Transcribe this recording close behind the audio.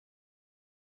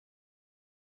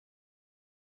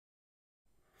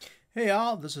Hey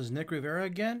all, this is Nick Rivera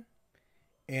again,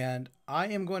 and I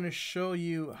am going to show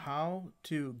you how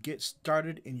to get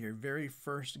started in your very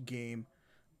first game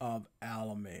of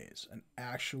Alamaze, an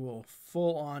actual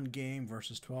full-on game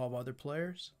versus 12 other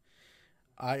players.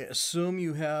 I assume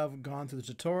you have gone through the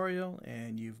tutorial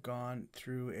and you've gone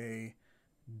through a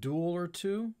duel or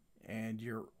two, and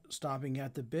you're stopping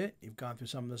at the bit. You've gone through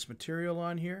some of this material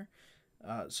on here,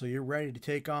 so you're ready to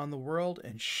take on the world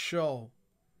and show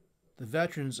the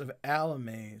veterans of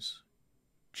Alamaze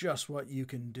just what you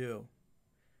can do.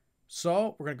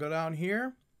 So we're going to go down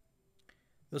here.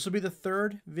 This will be the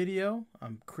third video.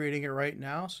 I'm creating it right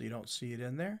now so you don't see it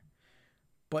in there.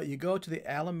 But you go to the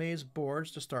Alamaze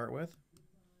boards to start with.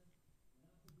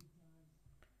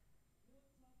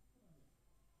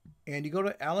 And you go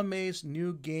to Alamaze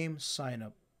new game sign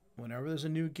up. Whenever there's a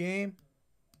new game,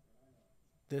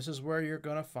 this is where you're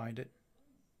going to find it.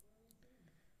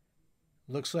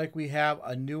 Looks like we have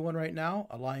a new one right now,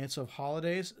 Alliance of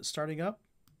Holidays, starting up.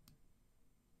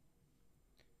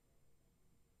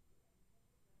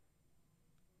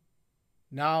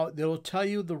 Now, it'll tell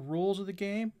you the rules of the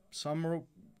game. Some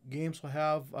games will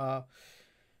have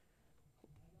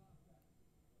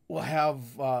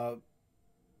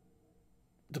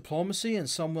diplomacy, and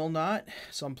some will not.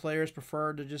 Some players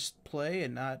prefer to just play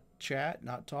and not chat,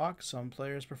 not talk. Some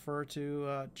players prefer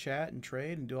to chat and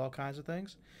trade and do all kinds of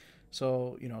things.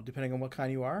 So, depending on what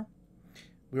kind you are.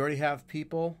 We already have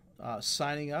people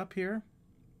signing up here.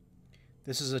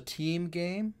 This is a team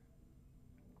game.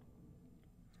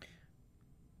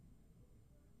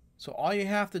 So all you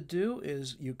have to do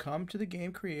is you come to the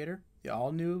game creator, the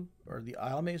all new or the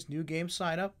Alamaze new game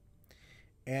sign up,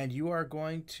 and you are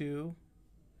going to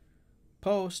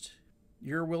post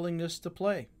your willingness to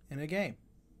play in a game.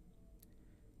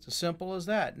 It's as simple as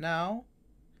that. Now,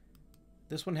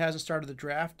 this one hasn't started the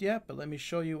draft yet, but let me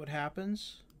show you what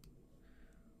happens.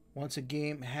 Once a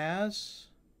game has,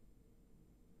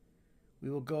 we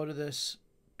will go to this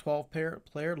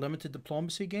 12-player limited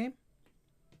diplomacy game.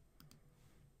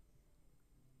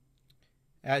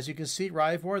 As you can see,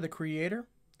 Rivor, the creator,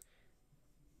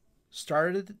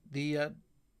 started the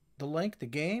link, the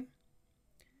game.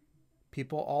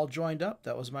 People all joined up.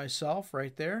 That was myself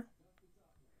right there.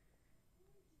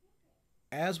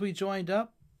 As we joined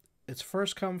up, it's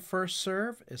first come, first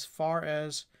serve as far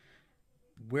as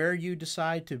where you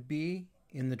decide to be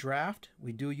in the draft.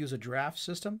 We do use a draft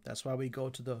system. That's why we go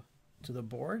to the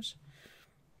boards.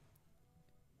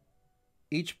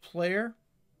 Each player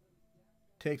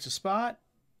takes a spot.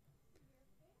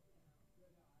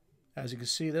 As you can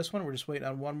see, this one, we're just waiting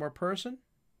on one more person.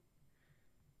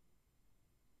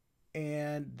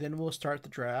 And then we'll start the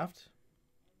draft.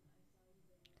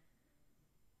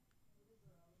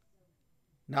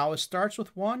 Now it starts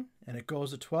with 1, and it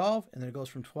goes to 12, and then it goes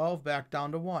from 12 back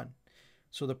down to 1.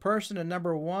 So the person in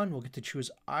number 1 will get to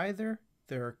choose either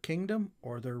their kingdom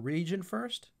or their region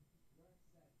first.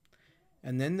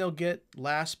 And then they'll get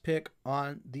last pick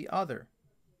on the other.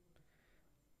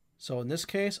 So in this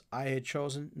case, I had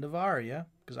chosen Navaria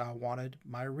because I wanted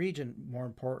my region more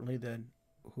importantly than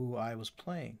who I was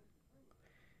playing.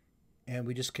 And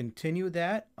we just continue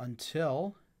that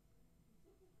until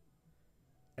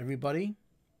everybody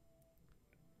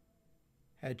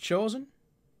had chosen.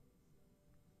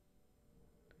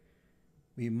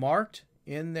 We marked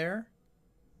in there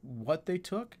what they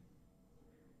took,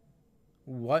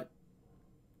 what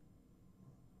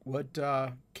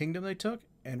kingdom they took,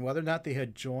 and whether or not they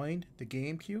had joined the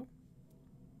game queue.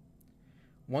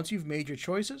 Once you've made your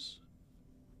choices,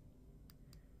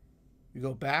 you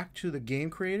go back to the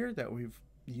game creator that we've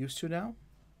used to now.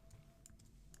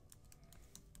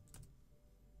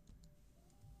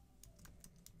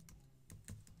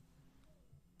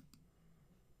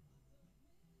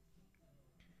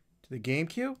 To the game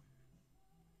queue.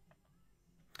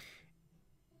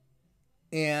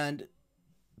 And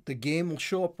the game will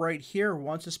show up right here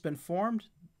once it's been formed.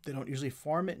 They don't usually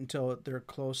form it until they're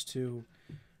close to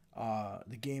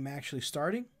the game actually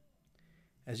starting.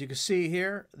 As you can see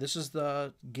here, this is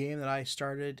the game that I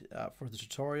started for the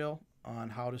tutorial on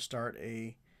how to start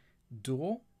a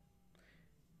duel.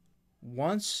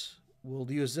 Once,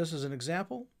 we'll use this as an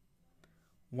example.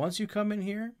 Once you come in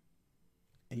here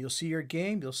and you'll see your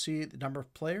game, you'll see the number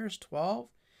of players, 12.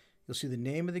 You'll see the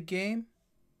name of the game,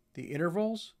 the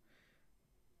intervals.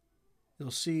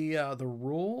 You'll see the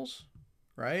rules,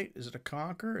 right? Is it a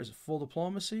conquer? Is it full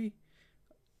diplomacy?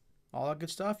 All that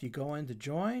good stuff. You go in to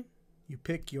join. You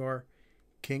pick your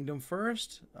kingdom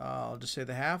first. I'll just say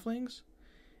the halflings.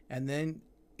 And then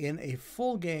in a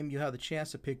full game, you have the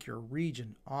chance to pick your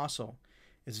region also.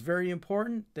 It's very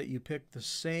important that you pick the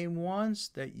same ones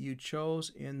that you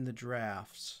chose in the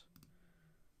drafts.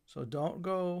 So don't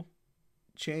go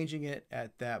changing it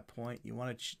at that point. You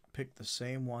want to pick the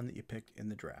same one that you picked in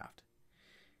the draft.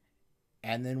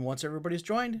 And then once everybody's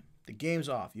joined, the game's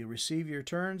off. You receive your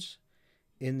turns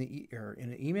in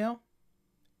an email,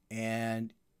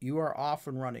 and you are off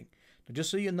and running. Now, just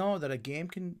so you know that a game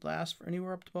can last for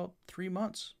anywhere up to about 3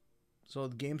 months. So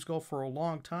the games go for a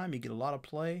long time. You get a lot of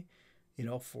play,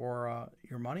 for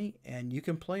your money, and you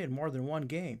can play in more than one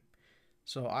game.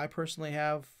 So I personally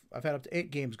I've had up to 8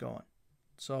 games going.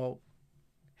 So,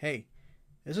 hey,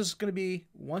 this is going to be,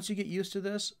 once you get used to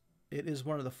this, it is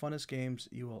one of the funnest games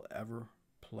you will ever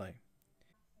play.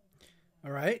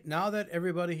 All right, now that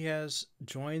everybody has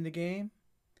joined the game,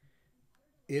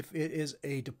 if it is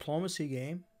a diplomacy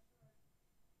game,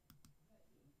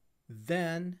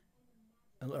 then,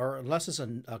 or unless it's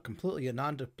a completely a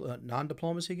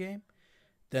non-diplomacy game,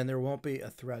 then there won't be a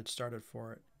thread started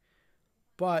for it.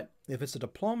 But if it's a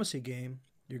diplomacy game,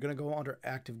 you're going to go under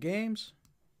active games,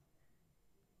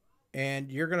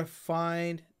 and you're going to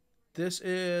find this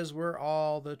is where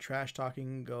all the trash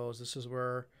talking goes. This is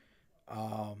where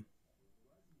our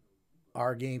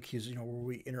game keys, where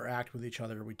we interact with each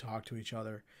other, we talk to each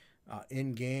other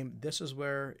in game. This is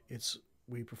where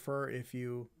we prefer if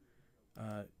you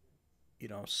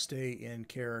stay in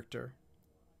character.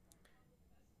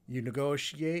 You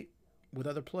negotiate with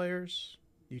other players.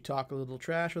 You talk a little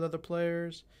trash with other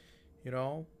players.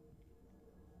 That's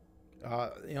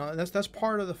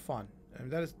part of the fun. I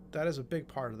mean, that is a big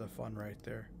part of the fun right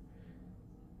there.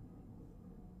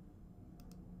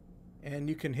 And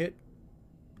you can hit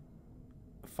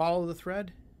follow the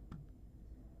thread.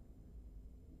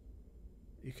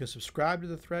 You can subscribe to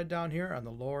the thread down here on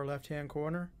the lower left hand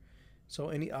corner, so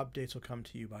any updates will come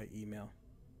to you by email.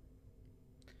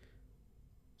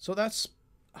 So that's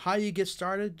how you get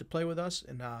started to play with us.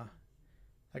 And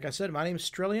like I said, my name is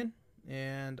Strillian,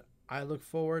 and I look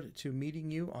forward to meeting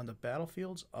you on the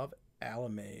battlefields of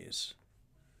Alamaze.